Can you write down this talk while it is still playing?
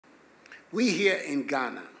We here in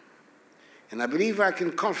Ghana, and I believe I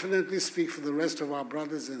can confidently speak for the rest of our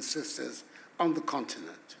brothers and sisters on the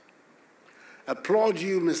continent, applaud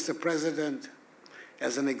you, Mr. President,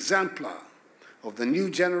 as an exemplar of the new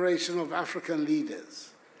generation of African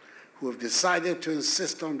leaders who have decided to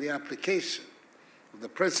insist on the application of the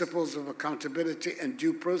principles of accountability and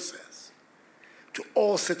due process to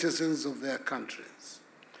all citizens of their countries,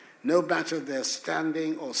 no matter their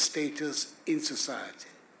standing or status in society,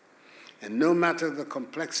 and no matter the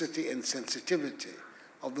complexity and sensitivity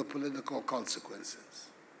of the political consequences.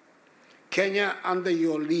 Kenya, under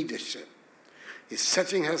your leadership, is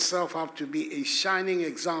setting herself up to be a shining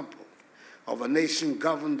example of a nation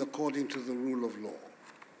governed according to the rule of law.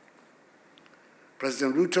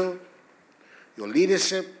 President Ruto, your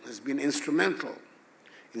leadership has been instrumental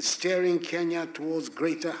in steering Kenya towards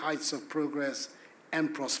greater heights of progress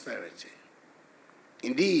and prosperity.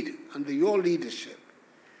 Indeed, under your leadership,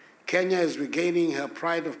 Kenya is regaining her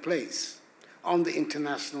pride of place on the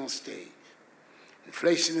international stage.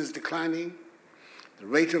 Inflation is declining, the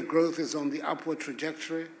rate of growth is on the upward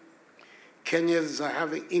trajectory, Kenyans are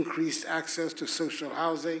having increased access to social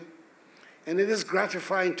housing, and it is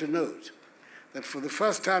gratifying to note that for the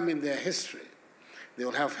first time in their history, they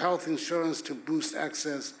will have health insurance to boost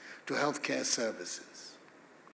access to healthcare services.